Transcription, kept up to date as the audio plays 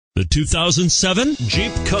The 2007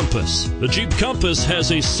 Jeep Compass. The Jeep Compass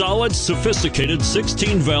has a solid, sophisticated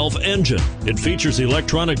 16-valve engine. It features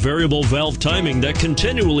electronic variable valve timing that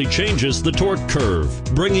continually changes the torque curve,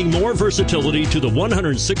 bringing more versatility to the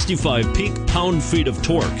 165 peak pound-feet of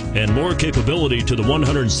torque and more capability to the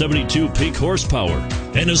 172 peak horsepower,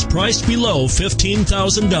 and is priced below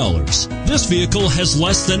 $15,000. This vehicle has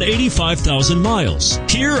less than 85,000 miles.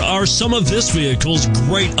 Here are some of this vehicle's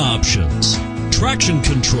great options: traction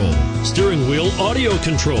control, steering wheel audio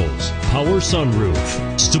controls, power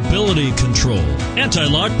sunroof, stability control,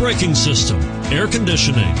 anti-lock braking system, air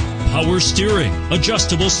conditioning, power steering,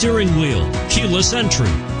 adjustable steering wheel, keyless entry,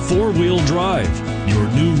 4-wheel drive. Your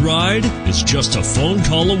new ride is just a phone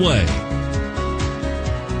call away.